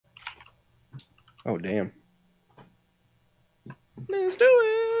Oh, damn. Let's do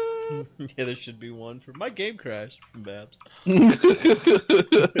it. Yeah, there should be one for my game crash from Babs.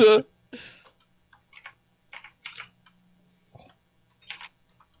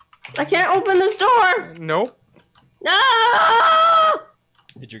 I can't open this door! Nope. No!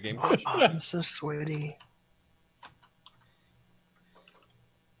 Did your game crash? I'm so sweaty.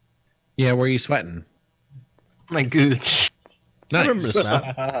 Yeah, where are you sweating? My gooch. I remember Nice. this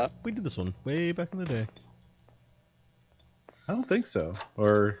map. We did this one way back in the day. I don't think so.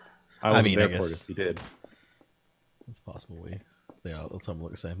 Or I I wasn't mean, there I for it guess. if you did. It's possible we. Yeah, let's have them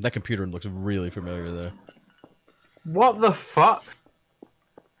look the same. That computer looks really familiar though. What the fuck?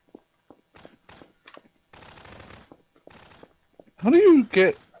 How do you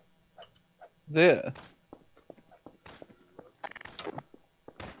get there?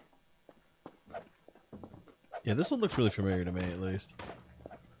 Yeah, this one looks really familiar to me at least.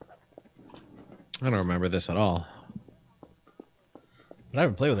 I don't remember this at all. But I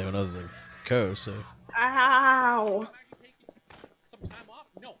haven't played with anyone other than Co, so. Ow! Some time off?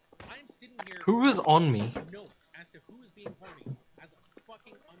 No, I'm sitting here. Who was on me? Notes as to who is being horny as a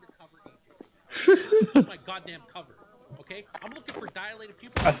fucking undercover agent. This is my goddamn cover. Okay, I'm looking for dilated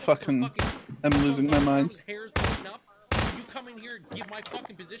pupils. I fucking am losing my mind. Hair's blown up. You come in here and give my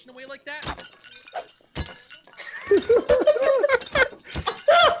fucking position away like that?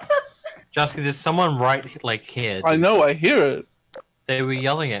 Jusky, there's someone right, like, here. I know, I hear it. They were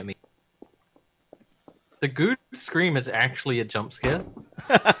yelling at me. The Guude scream is actually a jump scare.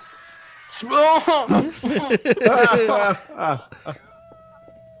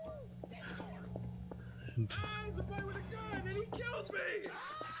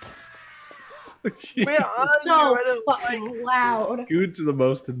 We're so fucking loud. Goods are the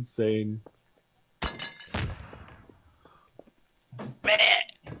most insane.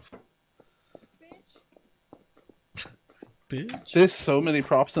 Bitch. There's so many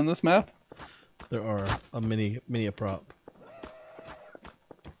props in this map. There are a mini a prop.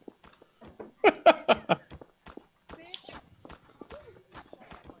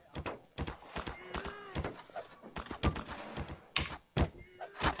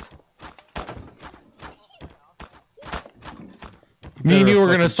 Me and you were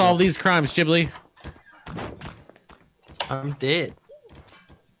gonna solve these crimes, Ghibli. I'm dead.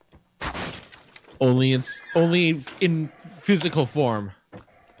 Only in physical form.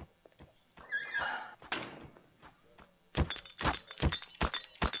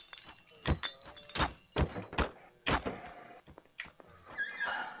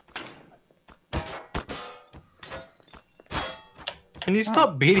 Can you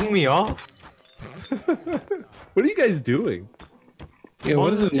stop beating me off? What are you guys doing? Yeah,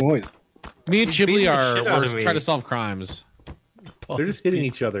 what is this noise? Me and He's beating Ghibli the are shit out we're of me. trying to solve crimes. They're just hitting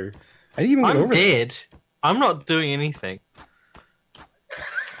each other. I didn't even get over dead. I'm not doing anything.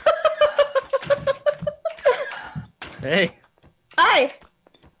 Hey. Hi!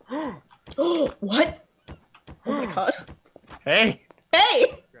 What? Oh my god. Hey.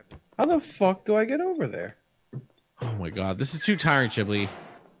 Hey! How the fuck do I get over there? Oh my god, this is too tiring, Ghibli.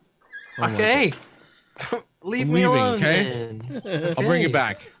 Oh my Okay. Leave I'm me leaving, alone. okay? Then. I'll bring you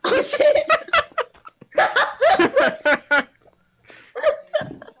back. Oh shit!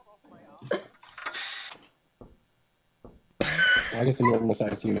 I guess a normal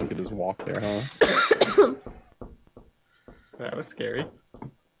sized human could just walk there, huh? That was scary.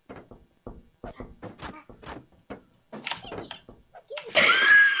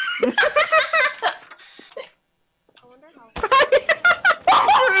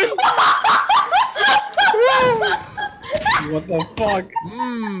 What the fuck?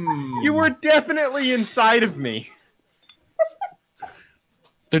 You were definitely inside of me.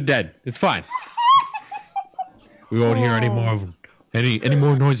 They're dead. It's fine. We won't hear any more of them. Any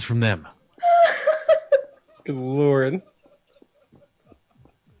more noise from them. Good lord.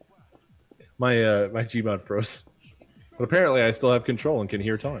 My Gmod froze. But apparently I still have control and can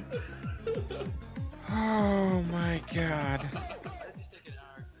hear taunts. Oh my god.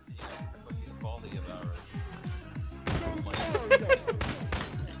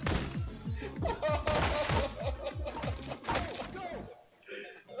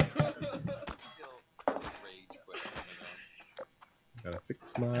 Gotta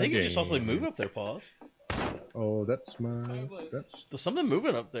fix my I think you just saw something game. move up there, pause. Oh, that's There's something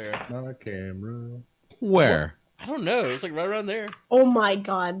moving up there. my camera. Where? I don't know. It's like right around there. Oh my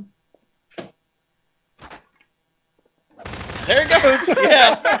god. There it goes.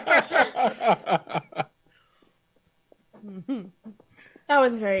 Yeah. That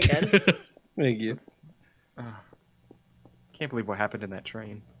was very good. Thank you. Can't believe what happened in that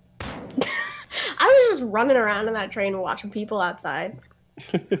train. just running around in that train watching people outside.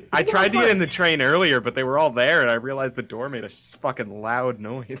 I tried to get in the train earlier, but they were all there, and I realized the door made a fucking loud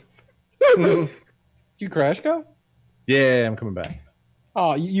noise. You crash, go? Yeah, I'm coming back.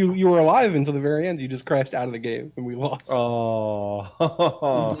 Oh, you were alive until the very end. You just crashed out of the game and we lost.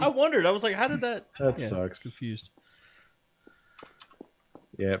 Oh, I wondered. I was like, how did that? that Yeah, I was sucks. confused.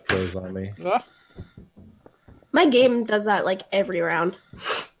 Yeah, it froze on me. Ah, My game does that like every round.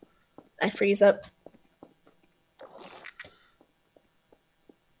 I freeze up.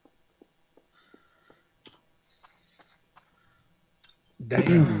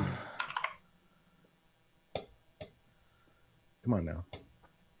 Damn. Come on now.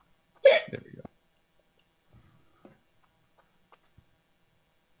 There we go.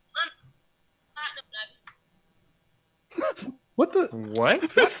 What the? What?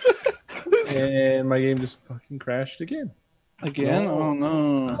 And my game just fucking crashed again. Again? Oh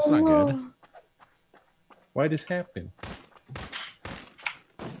no. That's not good. Why this happen?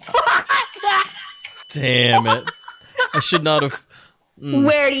 Damn it! I should not have.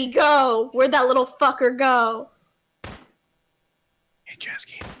 Where'd he go? Where'd that little fucker go? Hey,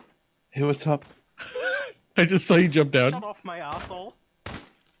 Jasky. Hey, what's up? I just saw you jump down. Shut off my asshole. I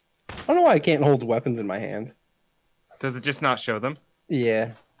don't know why I can't hold weapons in my hand. Does it just not show them?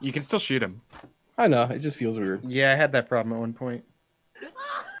 Yeah, You can still shoot him. I know. It just feels weird. Yeah, I had that problem at one point.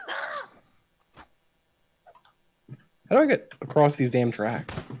 How do I get across these damn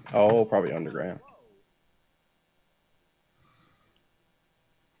tracks? Oh, probably underground.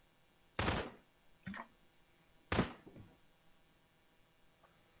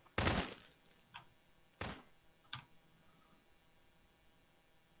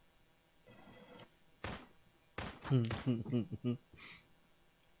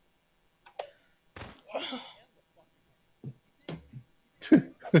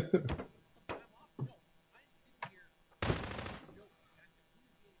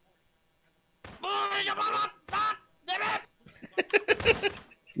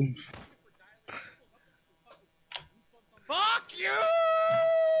 Fuck you!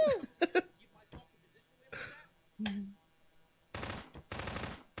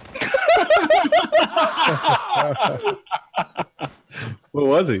 What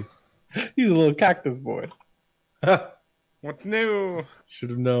was he? He's a little cactus boy. What's new? Should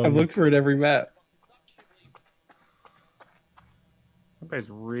have known. I've looked for it every map. Somebody's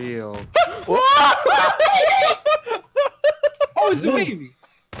real. Oh, it's the baby.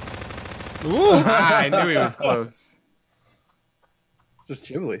 I knew he was close. Just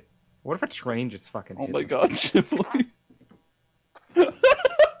Chimley. What if a train just fucking Oh hit my him? god, Chimley.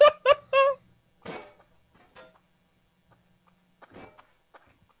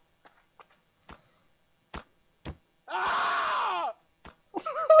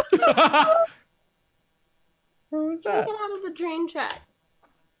 Where was Get that? out of the train track.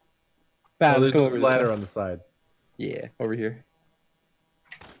 Bad, Oh, let's there's go a over this ladder way. on the side. Yeah, over here.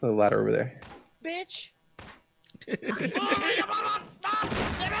 The ladder over there. Bitch.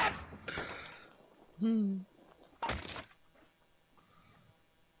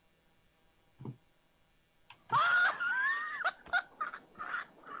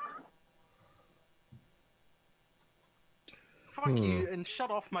 Fuck you and shut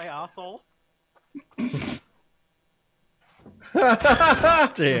off my asshole.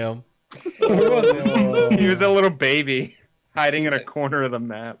 Damn. Where was it? He was a little baby hiding in a corner of the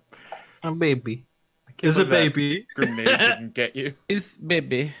map. A baby. Is a baby. Grenade didn't get you. It's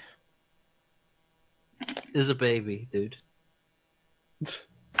baby. Is a baby, dude.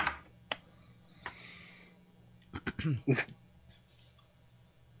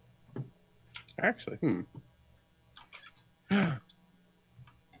 Actually,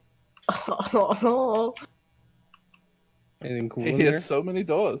 Oh, anything cool He in there? has so many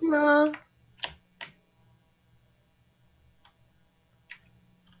doors. no.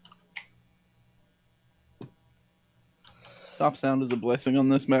 Stop sound is a blessing on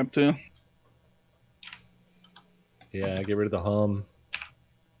this map too. Yeah, get rid of the hum.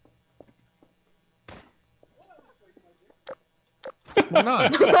 Why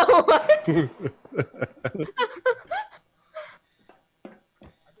not? What?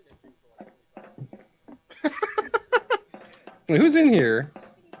 Wait, who's in here?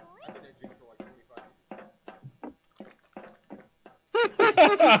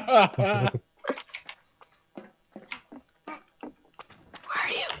 Where are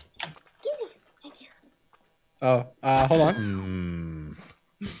you? Thank you. Oh, hold on.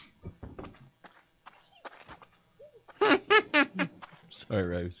 Sorry,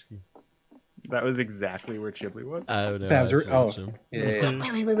 Rosie. That was exactly where Chibley was. I don't know. Babs, I oh. told him. Yeah,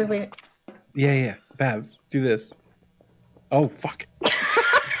 yeah. Wait. Yeah, yeah. Babs, do this. Oh fuck.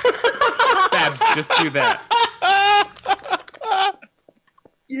 Babs, just do that.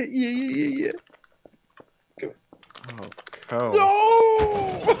 Yeah. Oh, Co.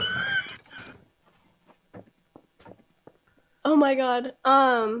 No! Oh my god.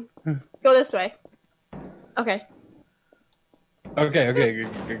 Go this way. Okay. Okay,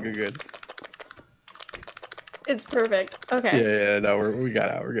 good. It's perfect. Okay. Yeah, no, we got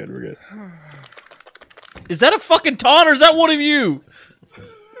out. We're good. Is that a fucking taunt or is that one of you?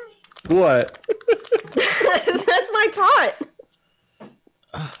 What? That's my taunt.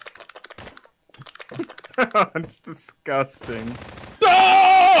 It's disgusting.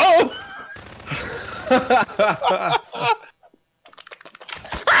 No!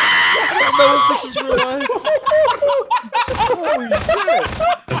 I don't know if this is real life. Holy shit!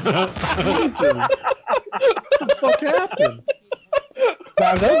 Jesus. What the fuck happened?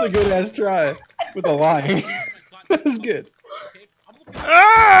 Babs, that was a good ass try with the line. That was good. Okay, I'm looking for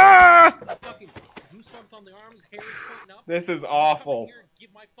Ah! fucking goosebumps on the arms, hair pointing up. This is You come in awful. here and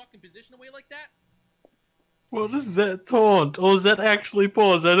give my fucking position away like that? What is that taunt? Or is that actually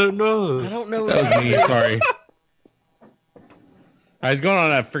pause? I don't know. I don't know. That was me. Sorry. I was going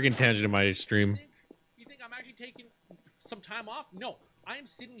on a freaking tangent in my stream. You think I'm actually taking some time off? No, I am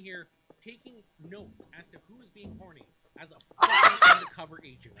sitting here taking notes as to who is being horny as a fucking undercover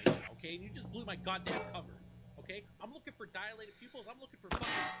agent right now, okay? And you just blew my goddamn cover, okay? I'm looking for dilated pupils. I'm looking for fucking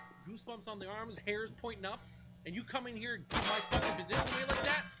goosebumps on the arms, hairs pointing up, and you come in here and give my fucking position away like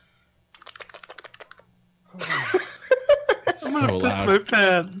that? It's I'm so gonna piss loud. my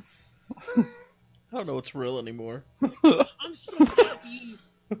pants. I don't know what's real anymore. I'm so happy.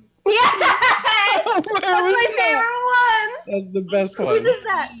 Yes! That's my favorite one. That's the best one. Whose is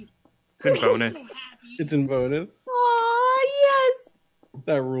that? It's in bonus. It's in bonus. Oh yes.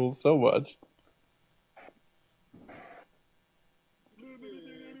 That rules so much.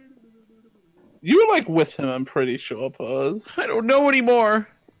 You were like with him, I'm pretty sure, Pause. I don't know anymore.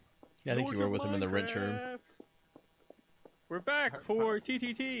 Yeah, I think you were with him in the rent room. We're back for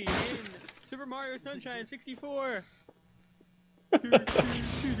TTT in Super Mario Sunshine 64. I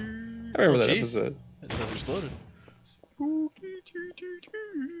remember that jeez. episode. It just exploded.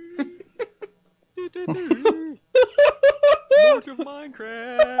 Lords of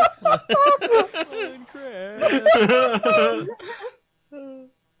Minecraft.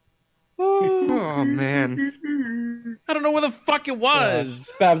 Oh, man. I don't know where the fuck it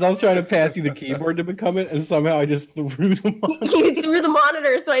was. Babs, I was trying to pass you the keyboard to become it, and somehow I just threw the monitor. You threw the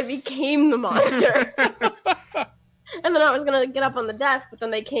monitor, so I became the monitor. And then I was gonna get up on the desk, but then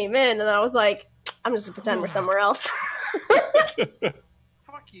they came in, and then I was like, I'm just gonna pretend we're somewhere else.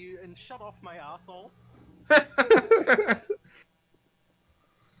 Fuck you and shut off my asshole.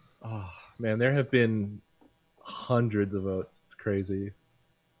 Oh, man, there have been hundreds of votes. It's crazy.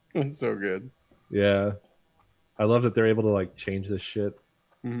 It's so good. Yeah. I love that they're able to, like, change this shit.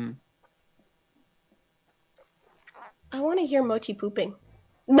 Mm-hmm. I want to hear Mochi pooping.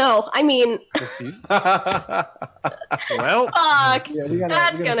 No, I mean, Well, fuck. Yeah,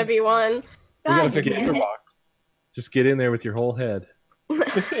 That's gonna be one. We gotta God fix the damn it. box. Just get in there with your whole head.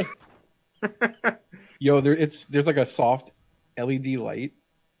 Yo, there's like a soft LED light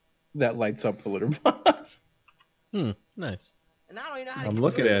that lights up the litter box. Nice. And I don't even know how I'm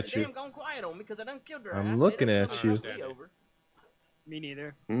looking at you. Gone quiet on me because I done killed her. I'm looking at you. Me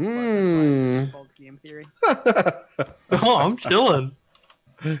neither. Mmm. Game theory. Oh, I'm chilling.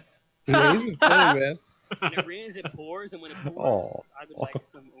 Amazing thing, man. When it rains, it pours, and when it pours, Oh. I would like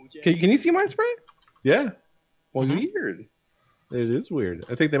some OJ. Can you see my spray? Yeah, Well, weird. it is weird.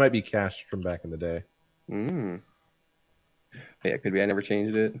 I think they might be cached from back in the day. Mm. Yeah, it could be. I never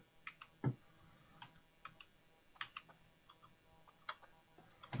changed it.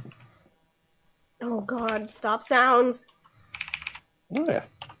 Oh god, stop sounds. Oh yeah.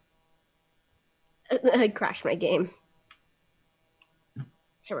 I crashed my game.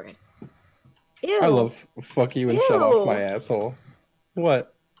 Here we're good. Ew. I love fuck you and shut off my Ew. asshole.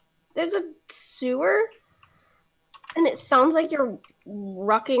 What? There's a sewer, and it sounds like you're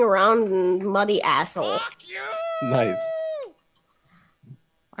rocking around in muddy asshole. Nice.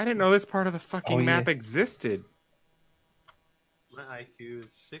 I didn't know this part of the fucking Oh, map yeah. existed. My IQ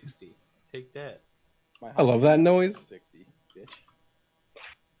is 60. Take that. I love that noise. 60, bitch.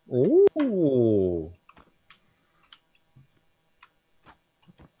 Oh,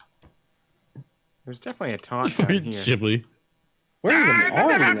 There's definitely a taunt down Fucking here. Ghibli. Where even are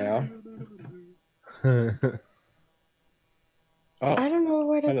we now? Oh, I don't know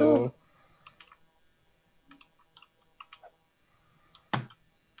where to hello. go.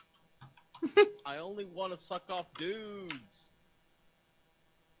 I only want to suck off dudes.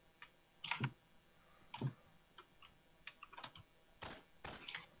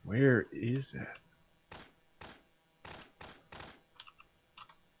 Where is it?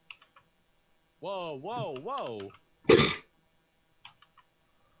 Whoa, whoa, whoa.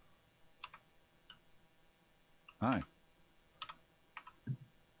 Hi.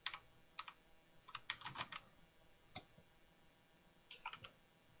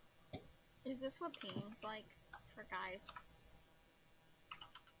 Is this what painting's like for guys?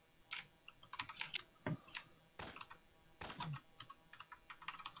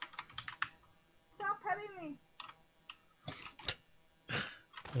 Stop petting me.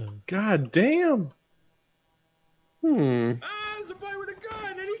 God damn. Hmm. Ah, there's a boy with a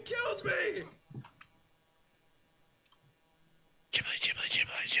gun and he killed me! Chibli, chibli,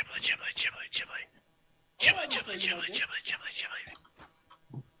 chibli, chibli, chibli, chibli, chibli. Chibli, chibli, chibli, chibli, chibli, chibli.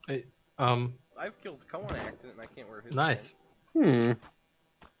 Hey, I've killed Ko on accident and I can't wear his nice. Hmm.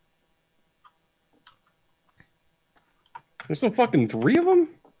 There's still fucking 3 of them?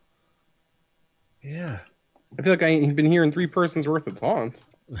 Yeah. I feel like I ain't been hearing 3 persons worth of taunts.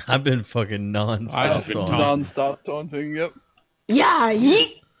 I've been fucking non-stop taunting. Non-stop taunting, yep. Yeah,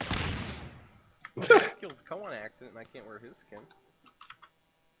 yeet! I've killed Ko on accident and I can't wear his skin.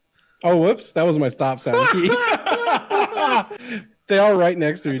 Oh, whoops. That was my stop sound key. They are right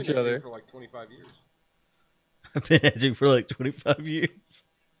next to I've each been edging other. for like 25 years. I've been edging for like 25 years.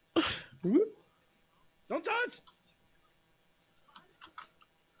 Don't touch!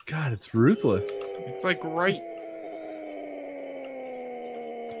 God, it's ruthless. It's like right.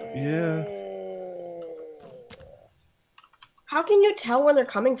 Yeah. How can you tell where they're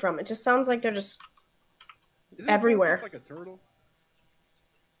coming from? It just sounds like they're just everywhere. It's like a turtle.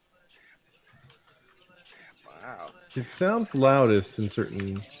 Wow. It sounds loudest in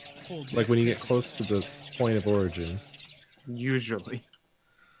certain, like when you get close to the point of origin. Usually.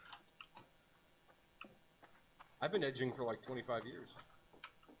 I've been edging for like 25 years.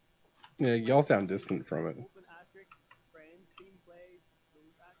 Yeah, y'all sound distant from it.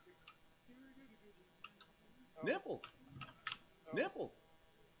 Nipples. Nipples.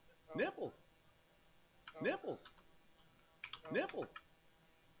 Nipples. Nipples. Nipples.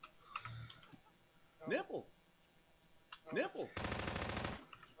 Nipples. Nipples.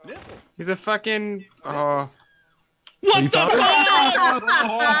 Nipples. He's a fucking. What the fuck?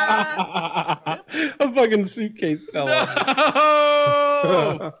 A fucking suitcase fell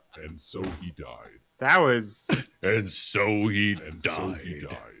off. And so he died. That was. And so he died.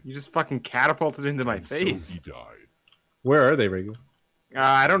 You just fucking catapulted into my face. So he died. Where are they, Reagan?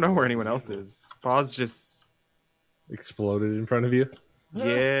 I don't know where anyone else is. Paws just Exploded in front of you?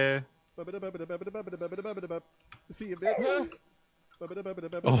 Yeah. See you, bitch.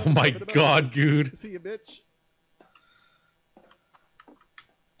 Oh my god, Guude. See you, bitch.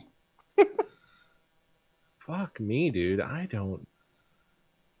 Fuck me, dude. I don't.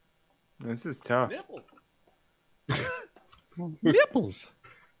 This is tough. Nipples. Nipples.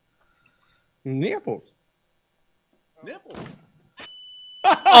 Nipples. Nipples.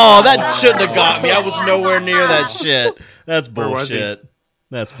 Oh, that shouldn't have got me. I was nowhere near that shit. That's Where was he? bullshit.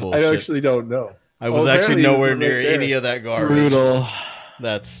 That's I bullshit. actually don't know. I was Oh, actually apparently he was nowhere right near there. any of that garbage. Brutal.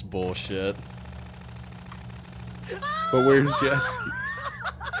 That's bullshit. But where's Jess?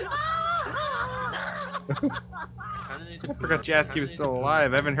 I forgot Jasky was still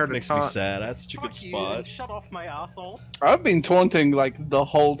alive. I haven't heard a Makes me taunt. sad. That's such a good spot. Shut off my asshole. I've been taunting like the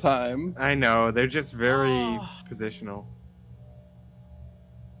whole time. I know. They're just very positional.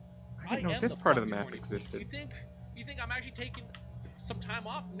 I didn't know am this the part of the fucking map horny police. existed. You think I'm actually taking some time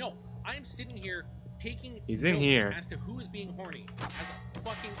off? No, I am sitting here taking He's in notes here. as to who is being horny as a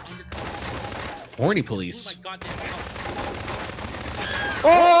fucking undercover. Horny Blew police. my goddamn cover.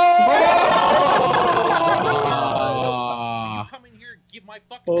 Ah. Come in here, give my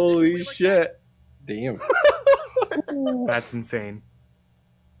fucking Holy position away like shit. Damn. That's insane.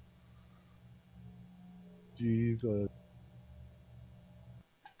 Jesus.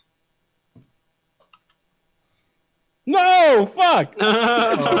 No! Fuck!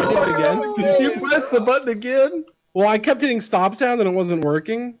 Did you press the button again? Well, I kept hitting stop sound and it wasn't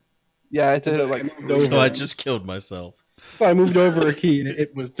working. Yeah, I had to hit it like. So I just killed myself. So I moved over a key and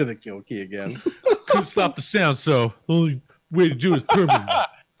it was to the kill key again. Couldn't stop the sound, so the only way to do it is permanent.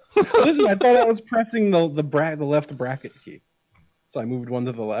 Listen, I thought I was pressing the left bracket key. So I moved one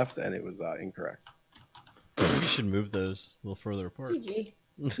to the left and it was incorrect. You should move those a little further apart. GG.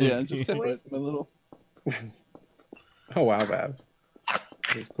 Yeah, just separate them a little. Oh wow, Babs.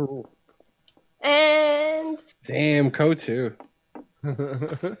 It's cool. And Damn, Co too.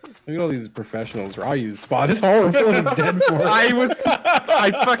 Look at all these professionals. Ryu's spot is horrible. He's dead for it.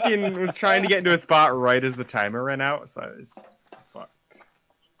 I fucking was trying to get into a spot right as the timer ran out, so I was fucked.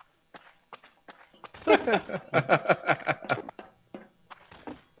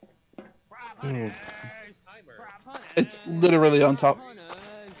 It's literally on top.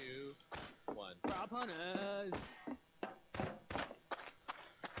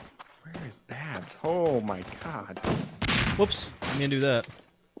 Where is Babs? Oh my god. Whoops, I didn't do that.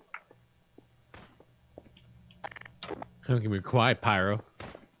 Don't give me quiet, Pyro.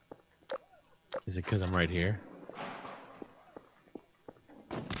 Is it because I'm right here?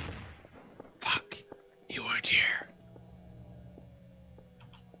 Fuck. You weren't here.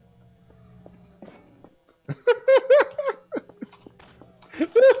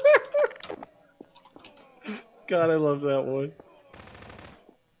 God, I love that one.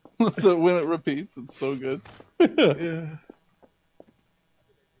 When it repeats, it's so good. Yeah.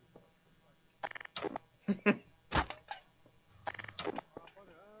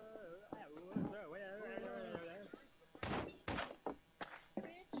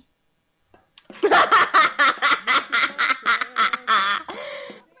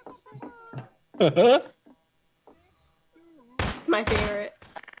 It's my favorite.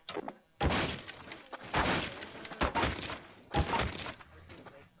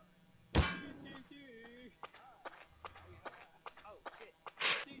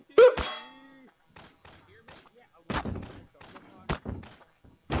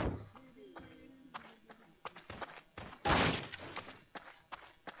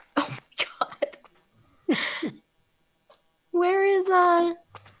 Where is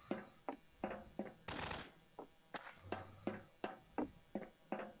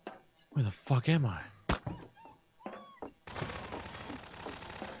Where the fuck am I?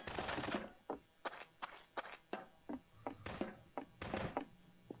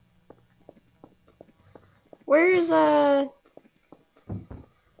 Where's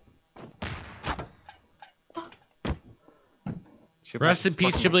Rest in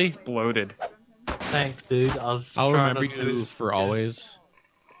peace, Ghibli. Exploded. Thanks, dude. I'll remember you for always.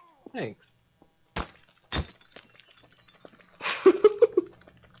 Thanks.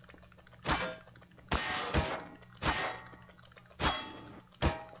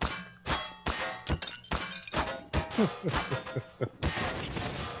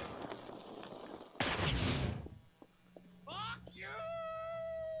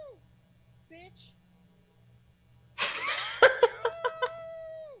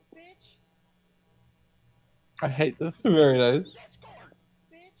 I hate this. Very nice.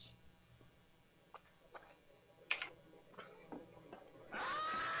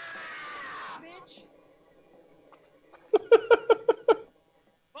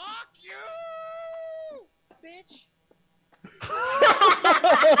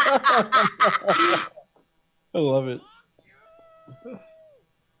 I love it.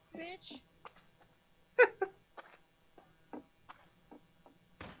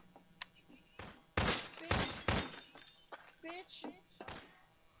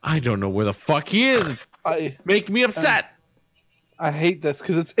 I don't know where the fuck he is. Make me upset. I hate this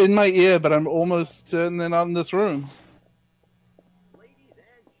because it's in my ear, but I'm almost certain they're not in this room.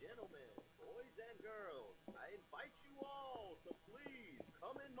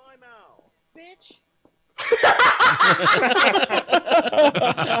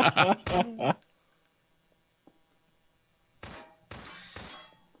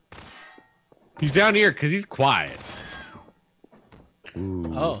 He's down here because he's quiet. Ooh.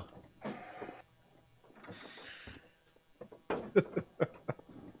 Oh.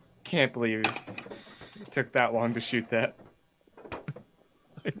 Can't believe it took that long to shoot that.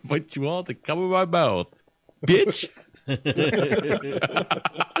 I invite you all to come in my mouth, bitch.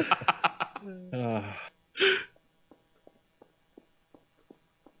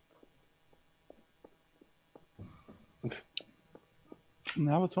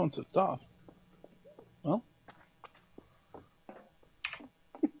 Now it's on switched off. Well,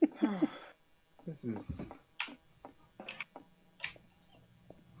 this is.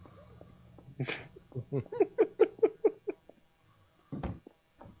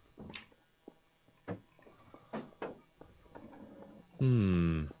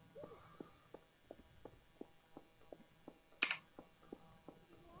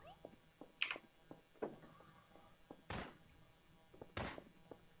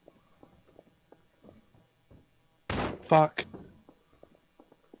 Fuck.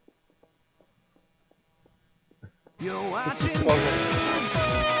 You're watching.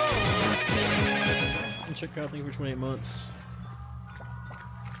 Check out. Thank you for 28 months.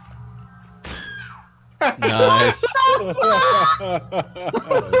 Nice.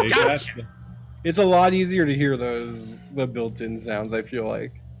 Gotcha. It's a lot easier to hear the built-in sounds. I feel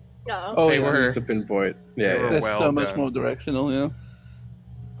like. Oh, They At were- least to pinpoint. Yeah, yeah. That's so much more directional, yeah.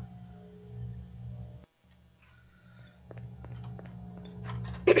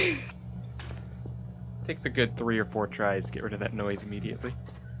 Takes a good 3 or 4 tries to get rid of that noise immediately.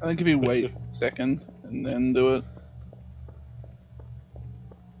 I think if you wait a second and then do it.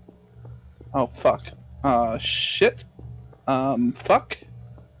 Oh fuck. Shit. Fuck.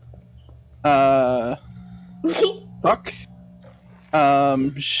 Fuck.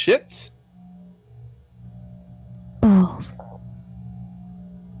 Shit. Is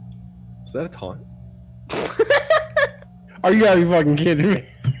that a taunt? Are you gotta be fucking kidding me?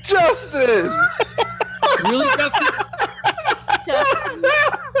 Justin! Really, Justin? Justin.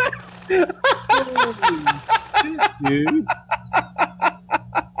 Dude.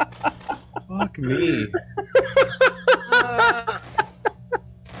 Fuck me.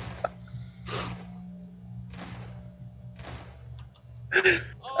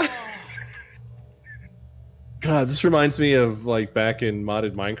 God, this reminds me of like back in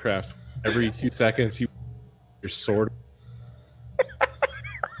modded Minecraft. Every 2 seconds, your sword.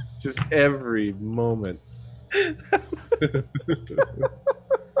 Just every moment.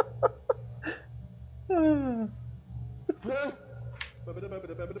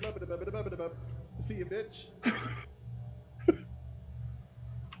 See you, bitch.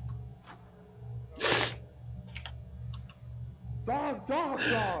 Dog, dog,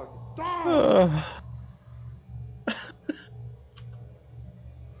 dog, dog.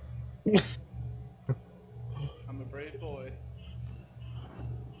 I'm a brave boy.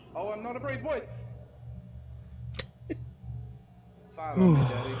 Oh, I'm not a brave boy. Fire on me,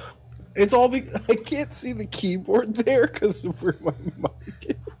 daddy. It's all I can't see the keyboard there because of where my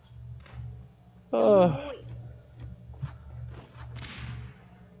mic is.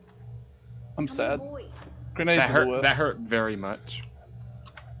 I'm sad. Grenades are the worst. That hurt very much.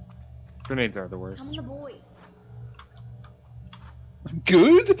 Grenades are the worst. the boys.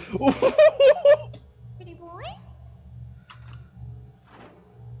 Good? Pretty boy?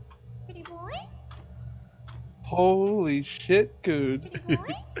 Pretty boy? Holy shit, good. Pretty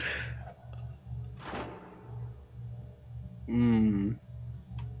boy?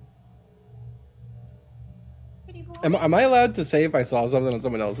 Pretty boy? Am I allowed to say if I saw something on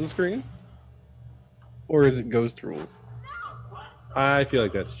someone else's screen? Or is it ghost rules? I feel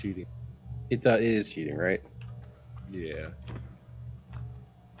like that's cheating. It is cheating, right? Yeah.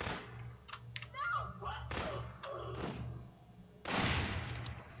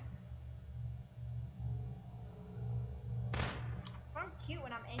 I'm cute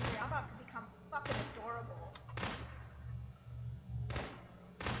when I'm angry. I'm about to become fucking adorable.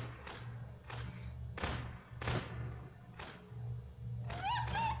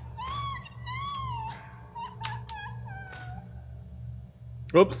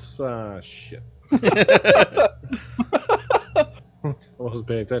 Oops. Shit. I wasn't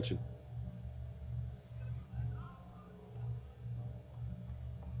paying attention.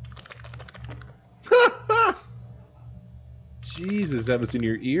 Jesus, that was in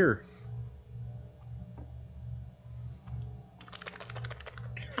your ear.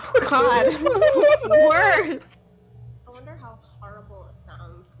 Oh God, it's worse. I wonder how horrible a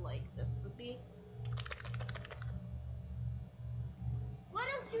sound like this would be. Why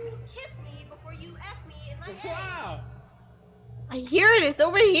don't you kiss me before you F me in my head? Wow! I hear it. It's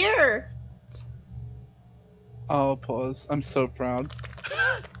over here. Oh, pause. I'm so proud.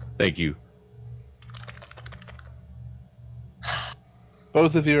 Thank you.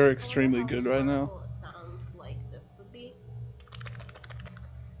 Both of you are extremely good right now. Sounds like this would be.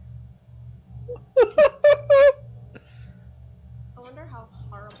 I wonder how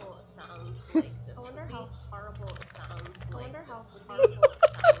horrible it sounds like this. I wonder how horrible it sounds like. I wonder how horrible it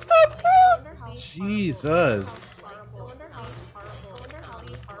sounds like. I wonder how Jesus. I wonder how horrible. I wonder how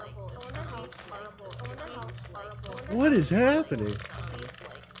horrible. I wonder how horrible. I wonder how horrible. What is happening?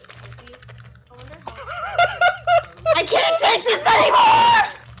 I can't take this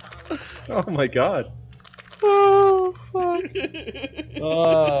anymore. Oh my god. Oh, fuck.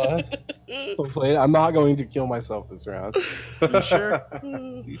 Wait, I'm not going to kill myself this round. You sure?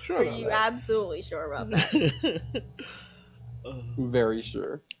 You sure Are about you that? absolutely sure about that? Very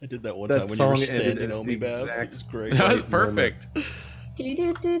sure. I did that one That time when you were song ended standing at on me, the Babs. It exact was great. That was Right moment. perfect.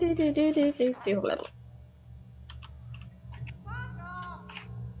 Do-do-do-do-do-do-do-do.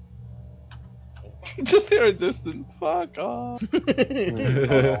 Just hear a distant fuck off. All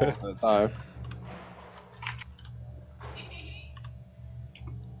the time.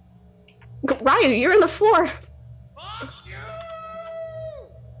 Ryan, you? You're in the floor.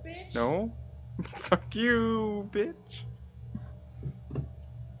 No. Fuck you, bitch.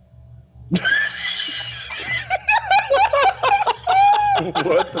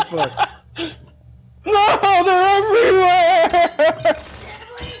 What the fuck? No, they're everywhere!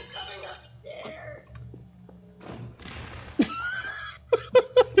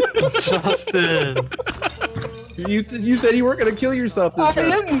 Justin! You said you weren't gonna kill yourself this I time.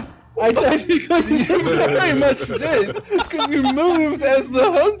 didn't! I technically you very much did! Because you moved as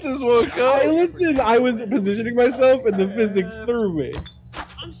the hunters woke up! I listened. I was positioning myself, and the physics threw me.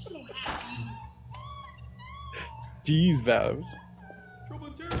 I'm so happy. Jeez, Babs.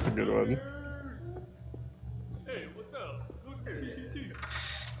 That's a good one. Hey, what's up? Look at TTT.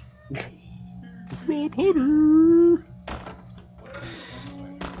 Rob Hunter.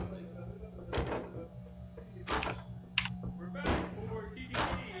 We're back for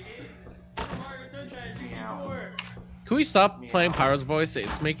TTT in Super Mario Sunshine 64. Can we stop playing Pyro's voice?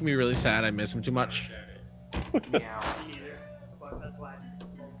 It's making me really sad. I miss him too much.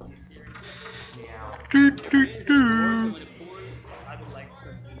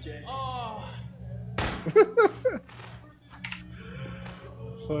 Oh.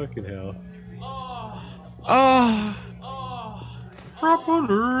 Fucking hell. Oh.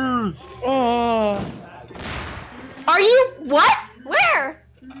 Propellers! Oh! Are you what? Where?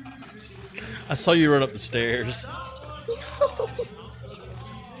 I saw you run up the stairs. I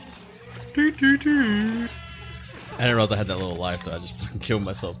didn't realize I had that little life that I just fucking killed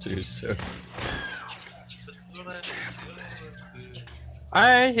myself too, so.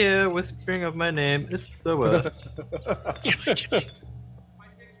 I hear whispering of my name. It's the worst.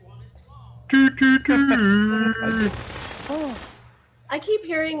 I keep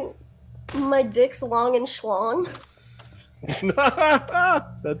hearing my dick's long and schlong.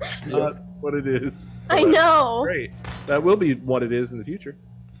 That's not what it is. I know. Great. That will be what it is in the future.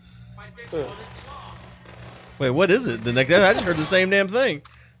 Wait, what is it? Then I just heard the same damn thing.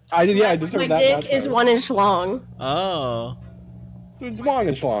 I did. Yeah, I just My heard that. dick that is part. 1 inch long. Oh. So it's long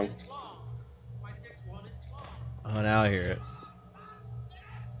and schlong. Oh, now I hear it.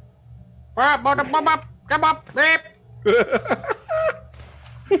 Wow.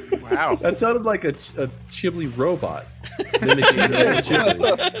 That sounded like a Chibli robot. Mimicking another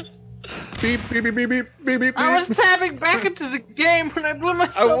Chibli. Beep, beep, beep, beep, beep, beep, beep. I was tapping back into the game when I blew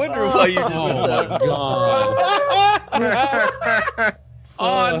myself. I wonder why you just Oh did that. my god.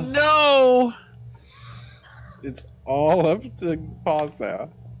 Oh no. It's all up to pause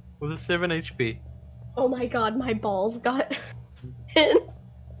now. With a 7 HP. Oh my god, my balls got in.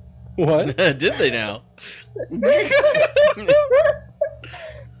 What? Did they now?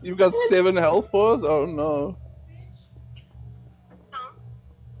 You've got 7 health bars? Oh no.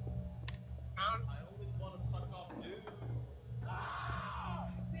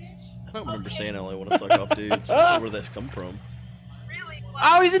 I don't remember saying I only want to suck off dudes. I don't know where that's come from.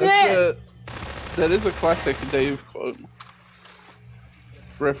 Oh, he's in there! That is a classic Dave quote.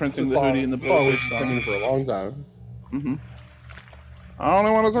 Referencing the hoodie and the song we've blue been singing for a long time. Mm-hmm. I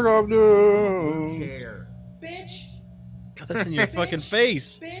only want to suck off dudes. Bitch, God, that's in your fucking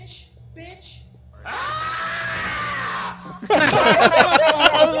face. bitch, bitch.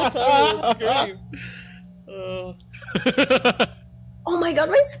 That's how I scream. Oh my god,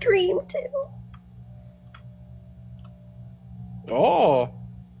 my scream too. Oh.